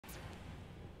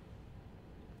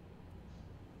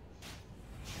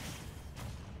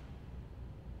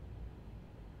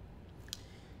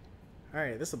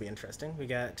Alright, this will be interesting. We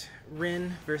got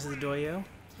Wren versus Doyo.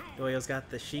 Doyo's got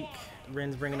the Sheik.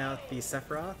 Wren's bringing out the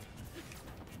Sephiroth.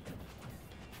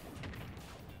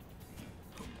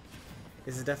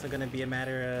 This is definitely going to be a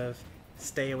matter of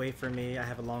stay away from me, I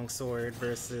have a long sword,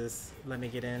 versus let me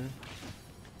get in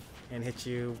and hit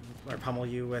you or pummel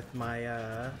you with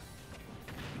my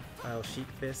Sheik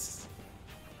fists.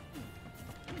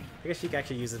 I guess Sheik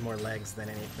actually uses more legs than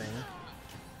anything.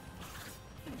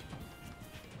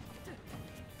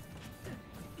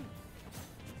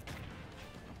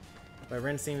 But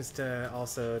Wren seems to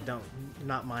also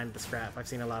not mind the scrap. I've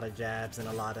seen a lot of jabs and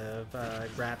a lot of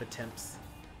grab attempts.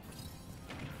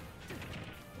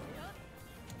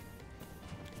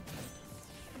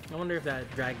 I wonder if that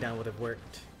drag down would have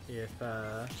worked if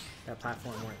that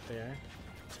platform weren't there.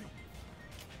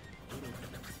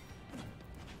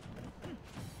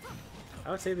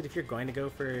 I would say that if you're going to go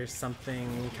for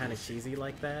something kind of cheesy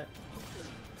like that,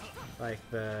 like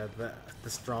the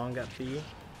strong up B,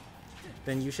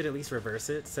 then you should at least reverse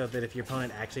it so that if your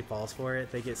opponent actually falls for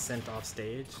it, they get sent off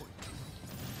stage.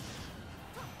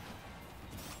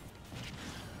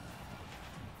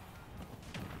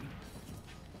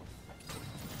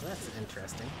 Well, that's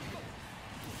interesting.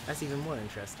 That's even more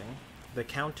interesting. The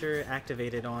counter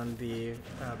activated on the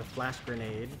flash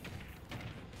grenade,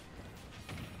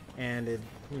 and it,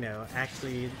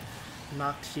 actually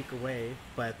knocked Sheik away,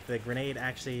 but the grenade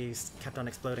actually kept on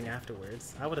exploding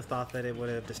afterwards. I would have thought that it would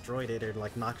have destroyed it or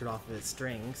like knocked it off of its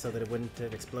string so that it wouldn't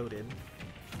have exploded.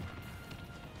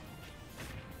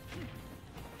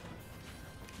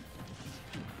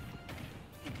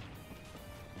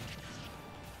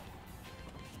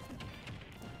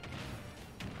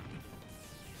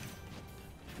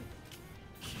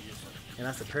 And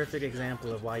that's a perfect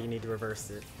example of why you need to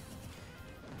reverse it.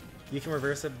 You can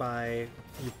reverse it by,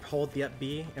 you hold the up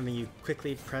B, and then you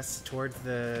quickly press towards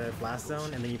the blast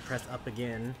zone, and then you press up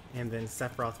again, and then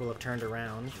Sephiroth will have turned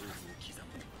around.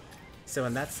 So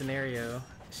in that scenario,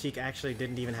 Sheik actually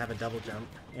didn't even have a double jump,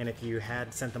 and if you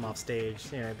had sent them off stage,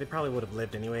 they probably would have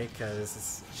lived anyway, because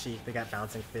it's Sheik, they got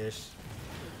bouncing fish,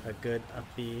 a good up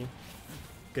B,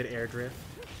 good air drift.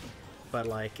 But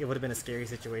like, it would have been a scary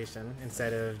situation,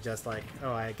 instead of just like,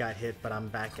 oh, I got hit, but I'm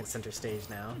back in center stage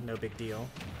now, no big deal.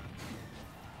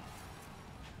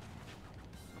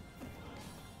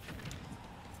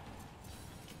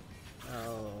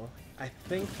 Oh, I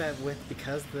think that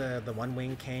because the one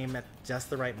wing came at just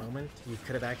the right moment, you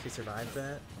could have actually survived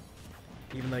that,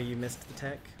 even though you missed the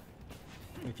tech,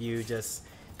 if you just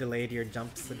delayed your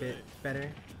jumps a bit better.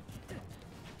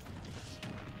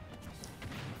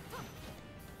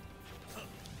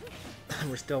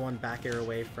 We're still one back air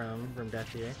away from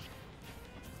death here.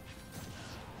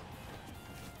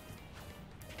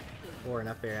 Or an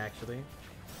up air, actually.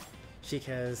 Sheik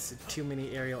has too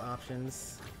many aerial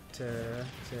options to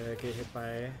get hit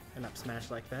by an up smash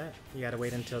like that. You gotta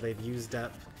wait until they've used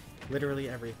up literally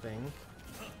everything.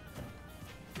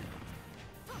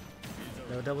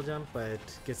 No double jump, but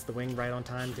gets the wing right on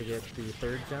time to get the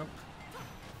third jump.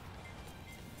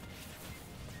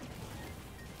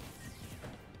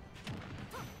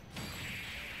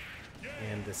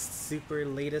 And the super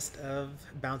latest of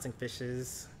bouncing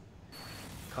fishes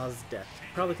caused death.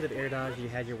 Probably could have air dodged if you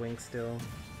had your wing still.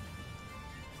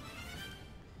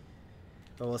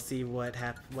 But we'll see what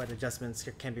adjustments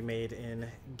can be made in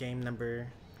game number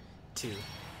 2.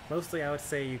 Mostly I would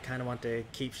say you kind of want to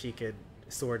keep Sheik at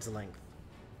sword's length.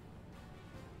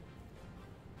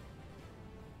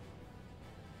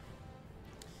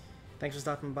 Thanks for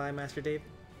stopping by, Master Dave.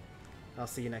 I'll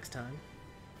see you next time.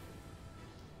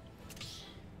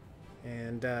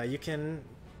 And you can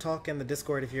talk in the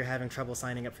Discord if you're having trouble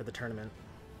signing up for the tournament.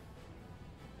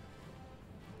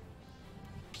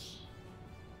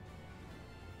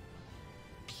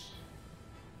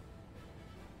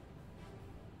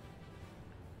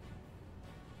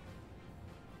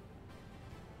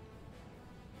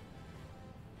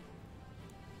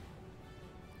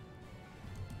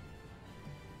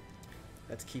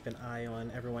 Let's keep an eye on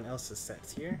everyone else's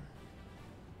sets here.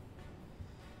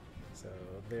 So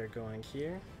they're going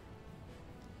here.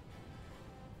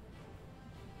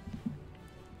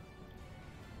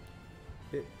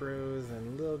 Bit Bros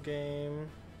and Lil Game.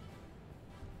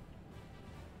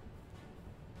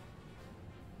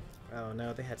 Oh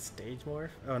no, they had Stage Morph?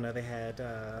 Oh no, they had,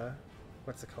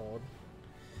 what's it called?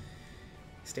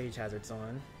 Stage Hazards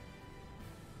on.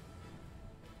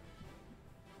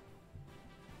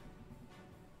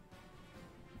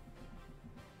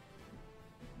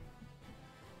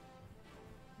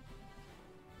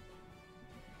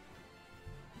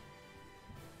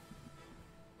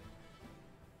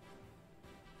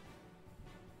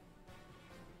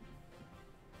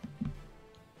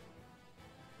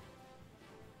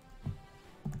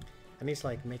 I need to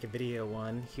like make a video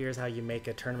one. Here's how you make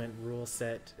a tournament rule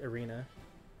set arena.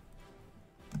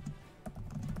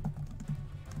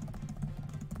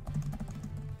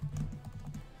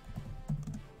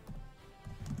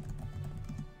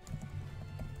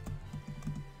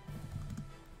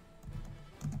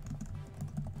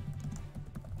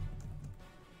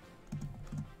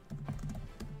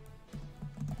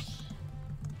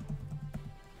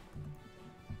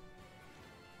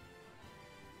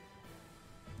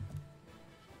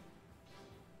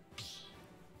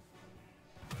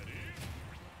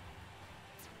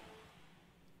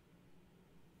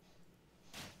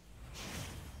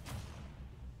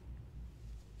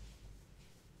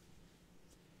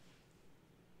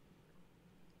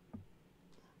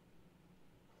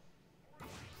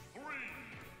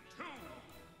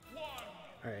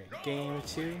 Alright, game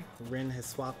 2. Wren has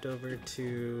swapped over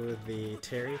to the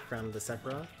Terry from the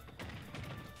Sephiroth.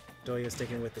 Doyo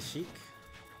sticking with the Sheik.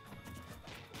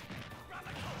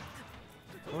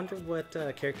 I wonder what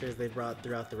characters they brought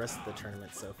throughout the rest of the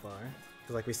tournament so far.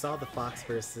 Because like we saw the Fox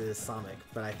versus Sonic,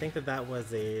 but I think that that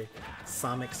was a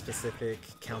Sonic specific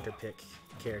counter pick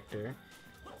character.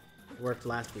 Worked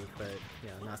last week, but you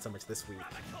know, not so much this week.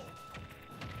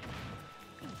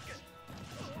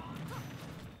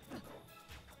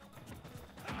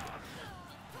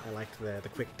 I liked the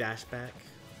quick dash back.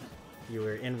 You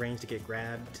were in range to get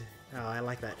grabbed. Oh, I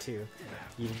like that too.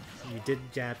 You did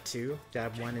jab 2,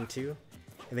 jab 1 and 2,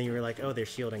 and then you were like, oh, they're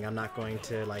shielding. I'm not going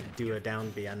to like do a down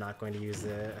B. I'm not going to use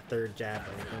a third jab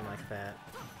or anything like that.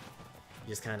 You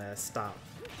just kind of stop.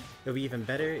 It would be even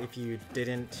better if you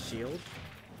didn't shield,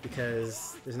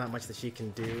 because there's not much that she can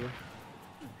do.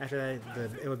 After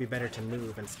that, it would be better to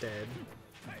move instead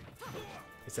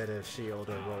of shield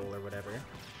or roll or whatever.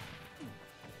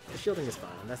 The shielding is fine,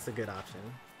 that's a good option.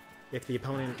 If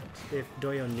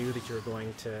Doyo knew that you were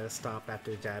going to stop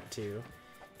after jab 2,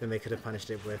 then they could have punished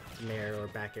it with nair or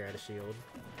back air at a shield.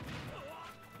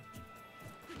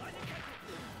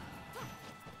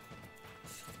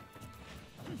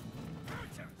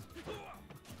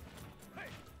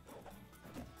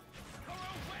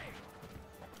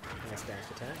 Nice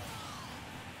dash attack.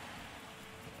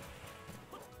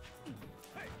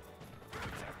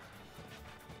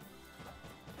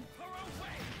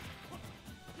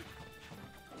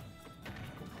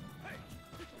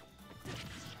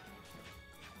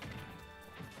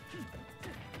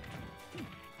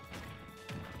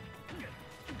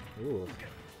 Ooh.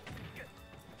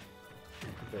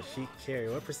 The Sheik carry.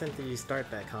 What percent did you start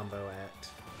that combo at?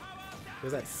 It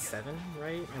was at 7,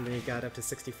 right? And then you got up to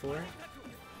 64?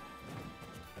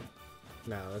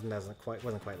 No, it wasn't quite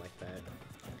like that.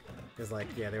 It was like,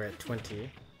 yeah, they were at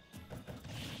 20.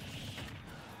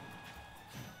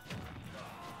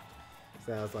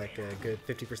 So that was like a good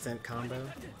 50% combo.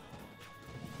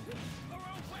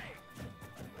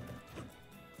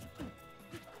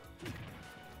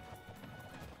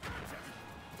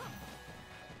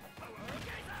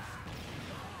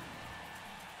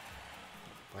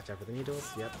 Watch out for the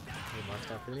needles. Yep, we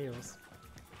watched out for the needles.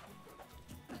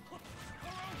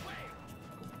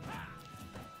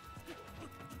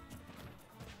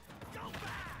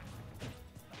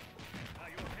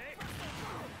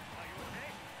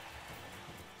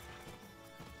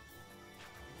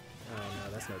 Oh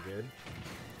no, that's no good.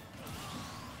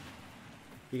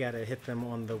 You gotta hit them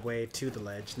on the way to the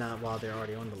ledge, not while they're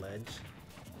already on the ledge.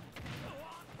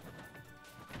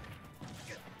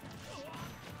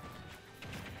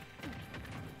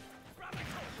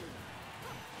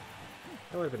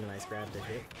 That would have been a nice grab to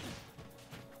hit.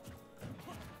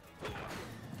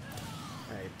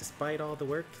 Alright, despite all the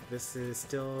work, this is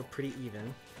still pretty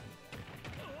even.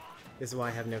 This is why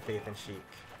I have no faith in Sheik.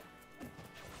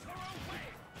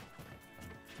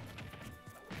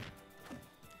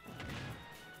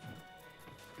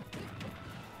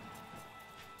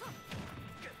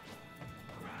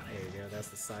 There you go, that's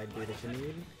the side B that you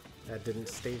need. That didn't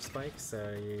stage spike,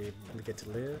 so you get to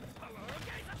live.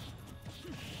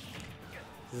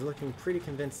 This is looking pretty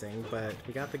convincing, but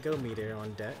we got the go meter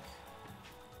on deck.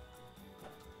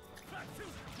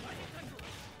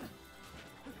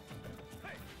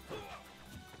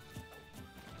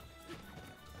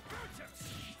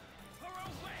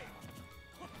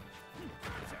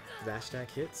 Dash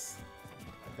attack hits.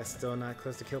 That's still not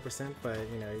close to kill percent, but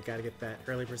you know, you gotta get that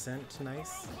early percent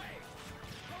nice.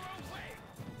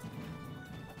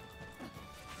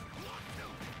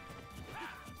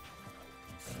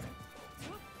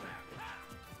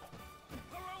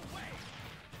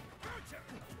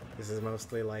 This is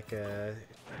mostly like a,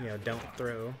 you know, don't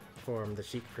throw from the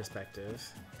Sheik perspective,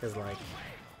 because like,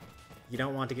 you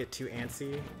don't want to get too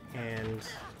antsy and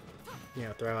you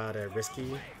know, throw out a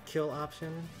risky kill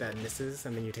option that misses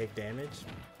and then you take damage.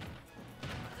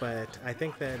 But I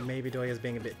think that maybe Doyo's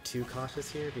being a bit too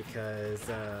cautious here because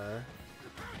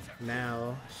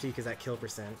now Sheik is at kill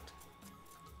percent.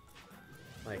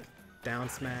 Like down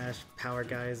smash, power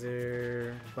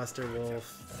geyser, Buster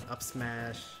Wolf, up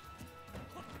smash.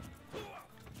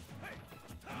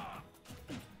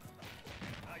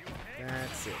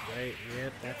 That's it, right?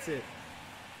 Yep, that's it.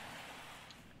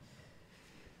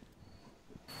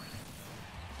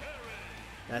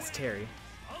 That's Terry.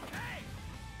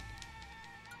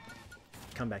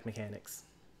 Comeback mechanics.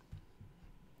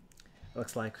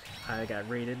 Looks like I got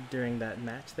raided during that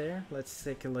match there. Let's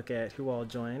take a look at who all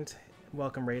joined.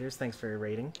 Welcome raiders, thanks for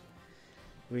raiding.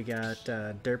 We got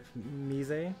Derp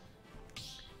Mise,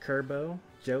 Kerbo,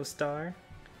 Joestar,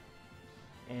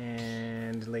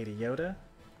 and Lady Yoda,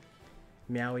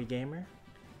 Meowie Gamer,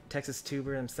 Texas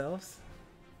Tuber themselves.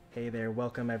 Hey there,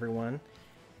 welcome everyone.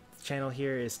 The channel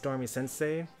here is Stormy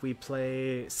Sensei. We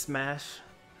play Smash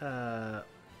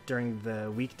during the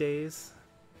weekdays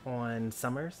on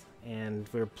summers, and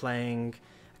we're playing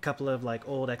a couple of like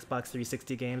old Xbox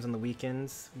 360 games on the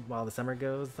weekends while the summer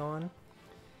goes on.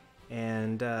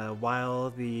 And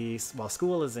while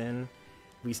school is in,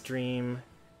 we stream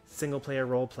single-player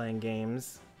role-playing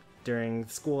games during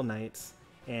school nights,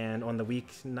 and on the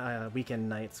weekend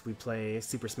nights we play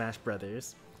Super Smash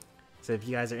Brothers. So if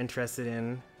you guys are interested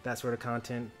in that sort of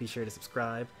content, be sure to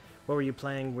subscribe. What were you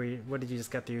playing? What did you just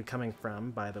get through coming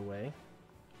from, by the way?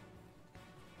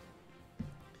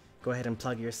 Go ahead and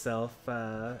plug yourself,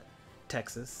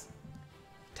 Texas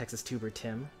Tuber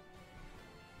Tim.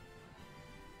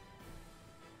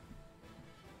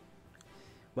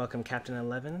 Welcome Captain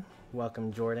 11.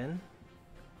 Welcome Jordan.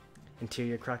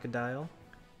 Interior Crocodile.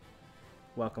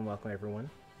 Welcome everyone.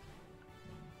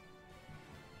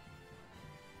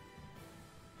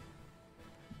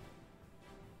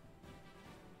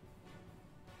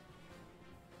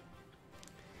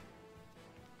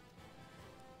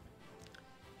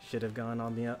 Should have gone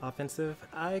on the offensive.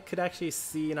 I could actually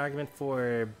see an argument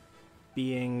for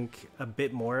being a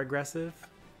bit more aggressive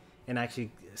and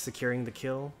actually securing the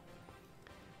kill.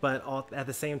 But at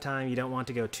the same time, you don't want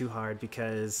to go too hard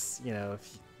because, you know,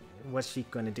 what's Sheik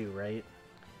going to do, right?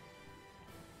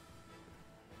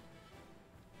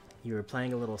 You were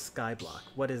playing a little skyblock.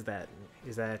 What is that?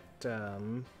 Is that,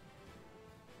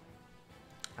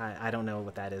 I don't know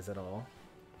what that is at all.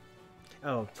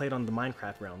 Oh, played on the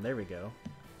Minecraft realm. There we go.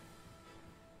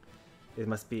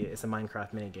 It's a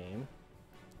Minecraft minigame.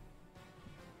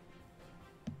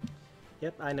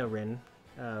 Yep, I know Wren.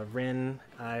 Wren,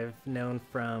 I've known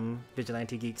from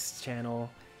Vigilante Geek's channel,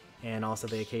 and also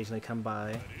they occasionally come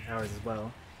by ours as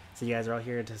well. So you guys are all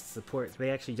here to support. They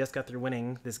actually just got through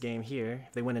winning this game here.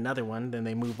 If they win another one, then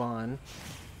they move on.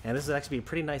 And this would actually be a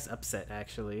pretty nice upset,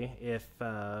 actually, if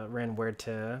Wren were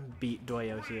to beat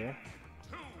Doyo here.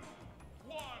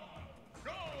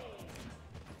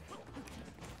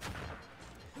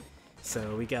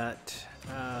 So we got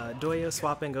Doyo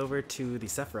swapping over to the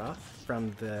Sephiroth from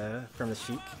the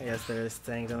Sheik. I guess they're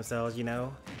saying to themselves, you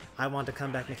know, I want a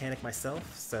comeback mechanic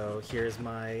myself, so here's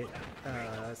my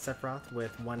Sephiroth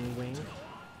with one wing.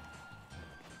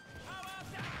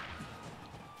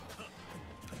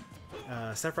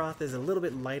 Sephiroth is a little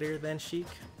bit lighter than Sheik,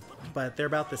 but they're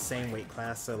about the same weight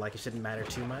class, so like it shouldn't matter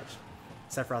too much.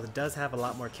 Sephiroth does have a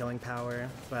lot more killing power,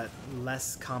 but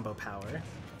less combo power.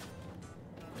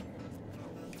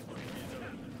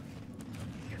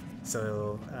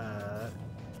 So,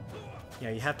 you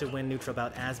know, you have to win neutral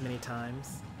about as many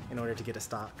times in order to get a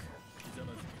stock,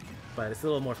 but it's a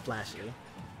little more flashy.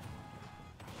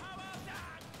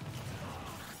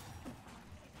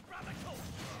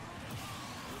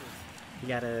 You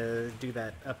gotta do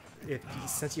that up.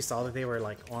 Since you saw that they were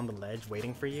like on the ledge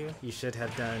waiting for you, you should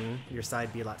have done your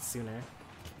side B a lot sooner.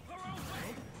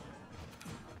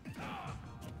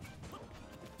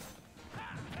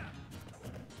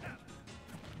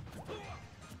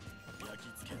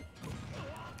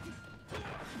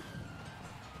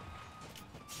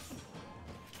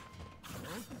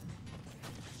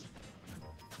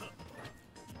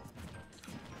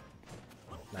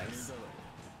 Nice.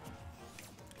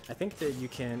 I think that you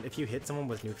can, if you hit someone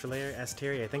with neutral air,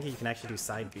 S-Terry, I think you can actually do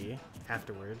side B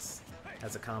afterwards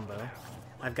as a combo.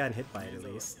 I've gotten hit by it at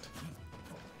least.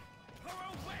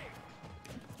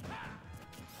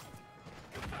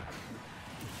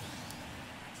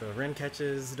 So Wren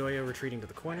catches Doyo retreating to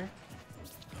the corner.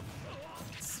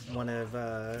 It's one of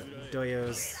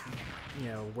Doyo's, you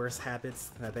know, worst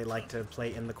habits, that they like to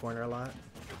play in the corner a lot.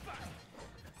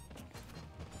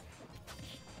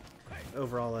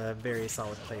 Overall, a very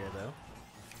solid player, though.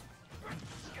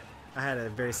 I had a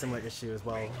very similar issue as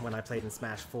well when I played in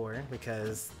Smash 4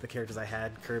 because the characters I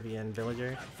had, Kirby and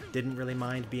Villager, didn't really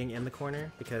mind being in the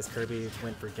corner because Kirby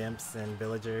went for Gimps and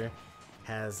Villager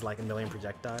has like a million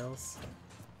projectiles.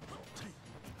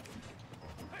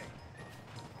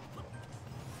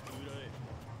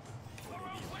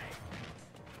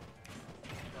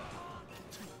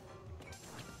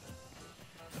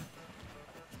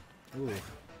 Ooh,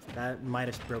 that might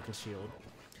have broken shield.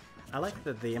 I like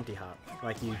the empty hop.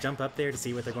 Like, you jump up there to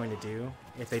see what they're going to do.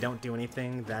 If they don't do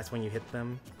anything, that's when you hit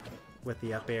them with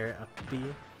the up air, up B.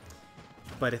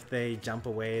 But if they jump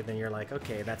away, then you're like,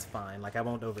 okay, that's fine. Like, I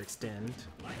won't overextend.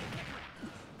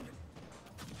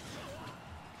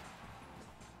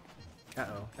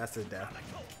 Uh-oh, that's his death.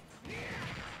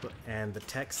 And the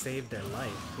tech saved their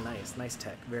life. Nice, nice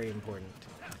tech. Very important.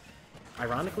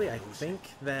 Ironically, I think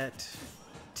that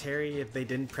Terry, if they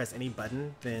didn't press any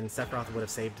button, then Sephiroth would have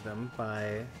saved them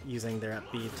by using their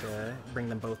up B to bring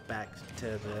them both back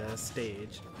to the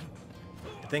stage.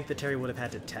 I think that Terry would have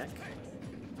had to tech,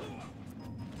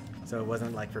 so it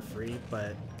wasn't like for free,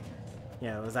 but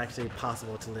yeah, it was actually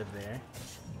possible to live there.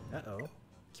 Uh-oh,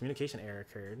 communication error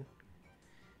occurred.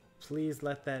 Please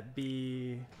let that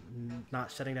be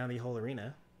not shutting down the whole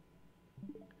arena.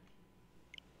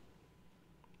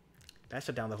 That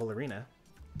shut down the whole arena.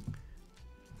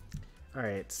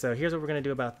 Alright, so here's what we're going to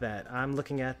do about that. I'm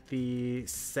looking at the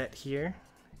set here.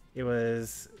 It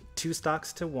was 2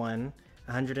 stocks to 1,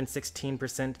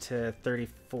 116% to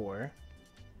 34.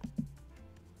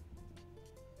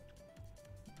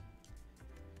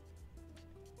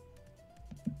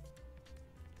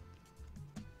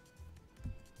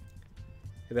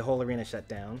 The whole arena shut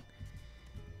down,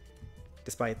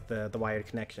 despite the wired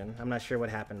connection. I'm not sure what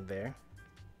happened there.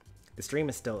 The stream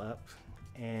is still up,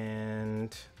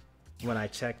 and when I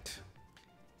checked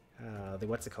the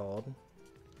what's it called,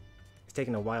 it's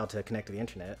taking a while to connect to the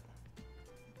internet.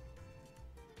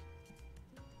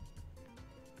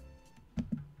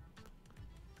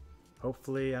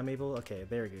 Hopefully I'm able, okay,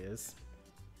 there it is.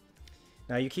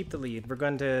 Now you keep the lead. We're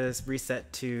going to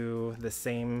reset to the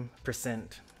same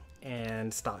percent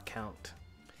and stock count.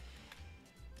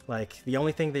 Like, the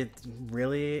only thing that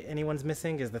really anyone's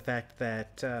missing is the fact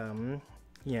that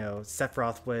you know,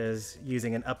 Sephiroth was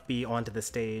using an up B onto the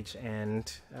stage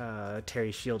and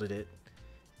Terry shielded it.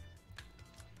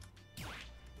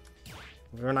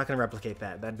 We're not going to replicate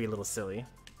that. That'd be a little silly.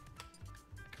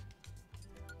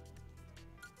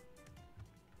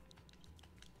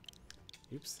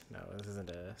 Oops, no, this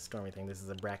isn't a Stormy thing. This is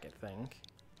a bracket thing.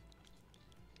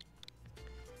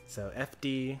 So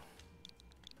FD.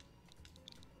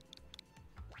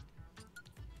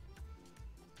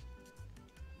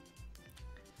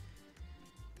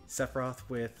 Sephiroth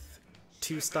with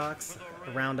 2 stocks,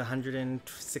 around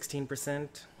 116%.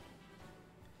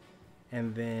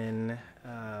 And then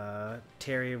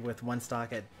Terry with 1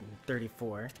 stock at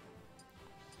 34.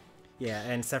 Yeah,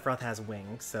 and Sephiroth has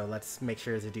wings, so let's make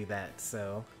sure to do that.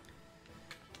 So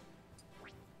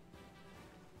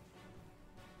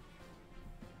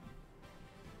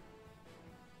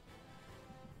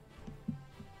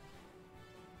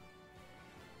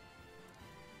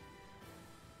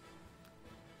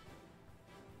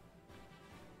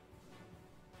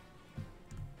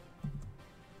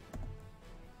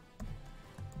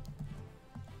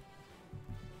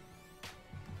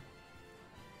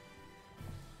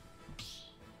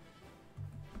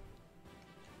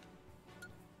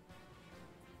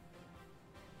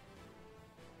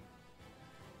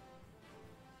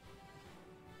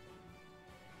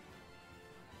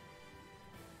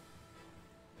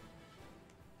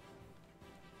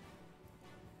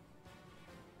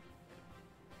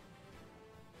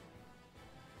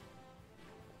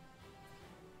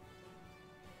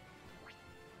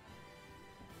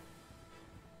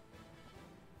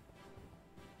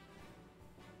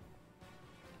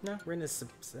no, Wren is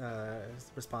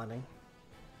responding.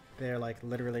 They're like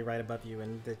literally right above you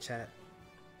in the chat.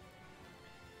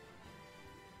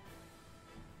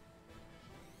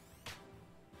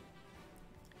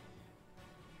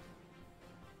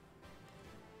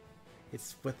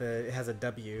 It's with a, it has a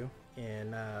W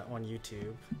in on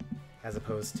YouTube as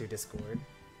opposed to Discord.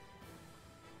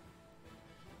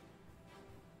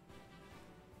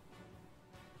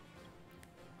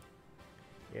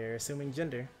 You're assuming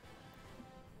gender.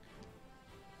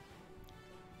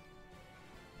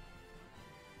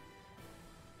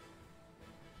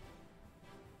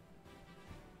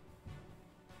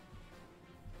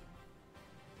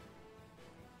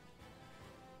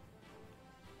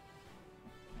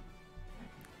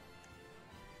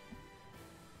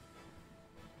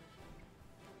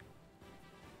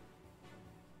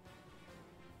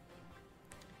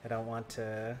 I don't want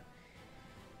to,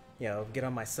 you know, get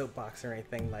on my soapbox or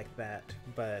anything like that,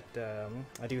 but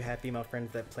I do have female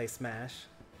friends that play Smash,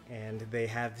 and they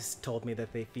have told me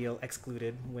that they feel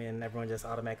excluded when everyone just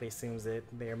automatically assumes that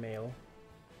they're male.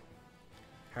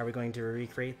 How are we going to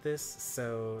recreate this?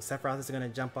 So Sephiroth is going to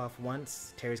jump off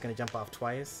once, Terry's going to jump off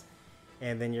twice,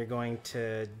 and then you're going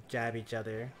to jab each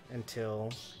other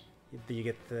until you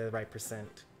get the right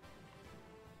percent.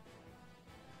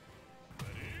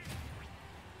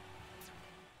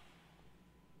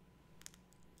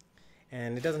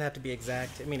 And it doesn't have to be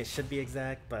exact. I mean, it should be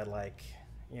exact, but like,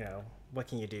 you know, what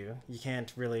can you do? You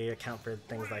can't really account for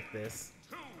things like this.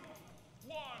 3,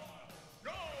 2, 1,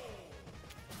 go!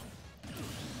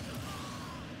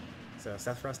 So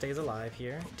Sephiroth stays alive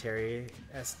here. Terry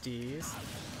SDs.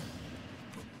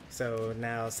 So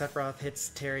now Sephiroth hits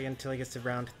Terry until he gets to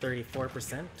around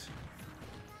 34%.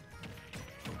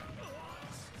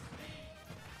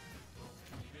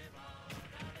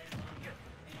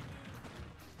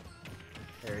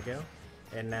 There we go.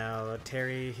 And now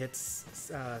Terry hits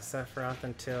Sephiroth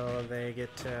until they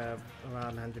get to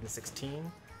around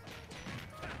 116.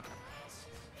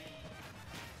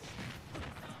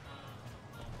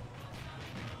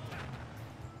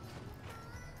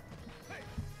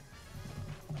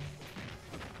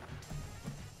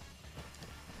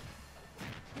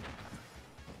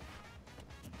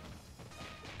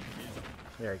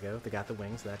 There we go, they got the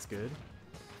wings, so that's good.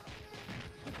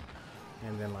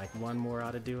 And then like one more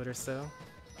ought to do it or so.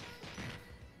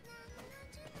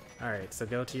 Alright, so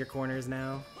go to your corners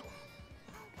now.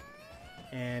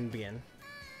 And begin.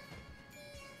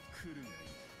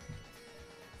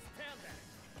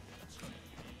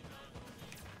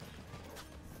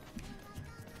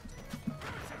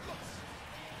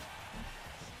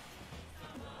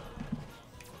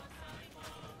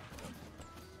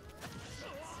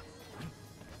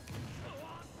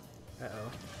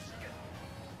 Uh-oh.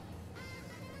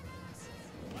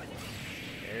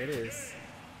 There it is.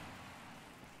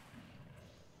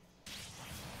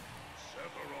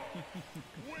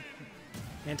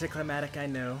 Anticlimactic, I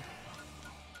know.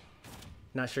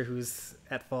 Not sure who's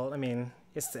at fault. I mean,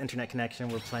 it's the internet connection,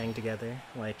 we're playing together.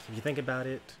 Like, if you think about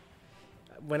it,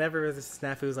 whenever the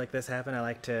snafus like this happen, I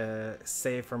like to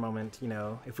say for a moment, you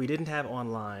know, if we didn't have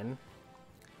online,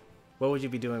 what would you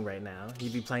be doing right now?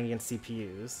 You'd be playing against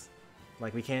CPUs.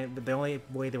 Like, we can't, the only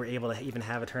way that we're able to even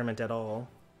have a tournament at all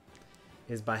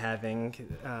is by having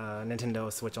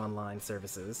Nintendo Switch Online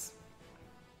services.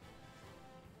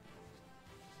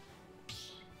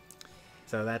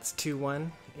 So that's 2-1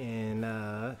 in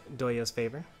Doyo's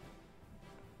favor.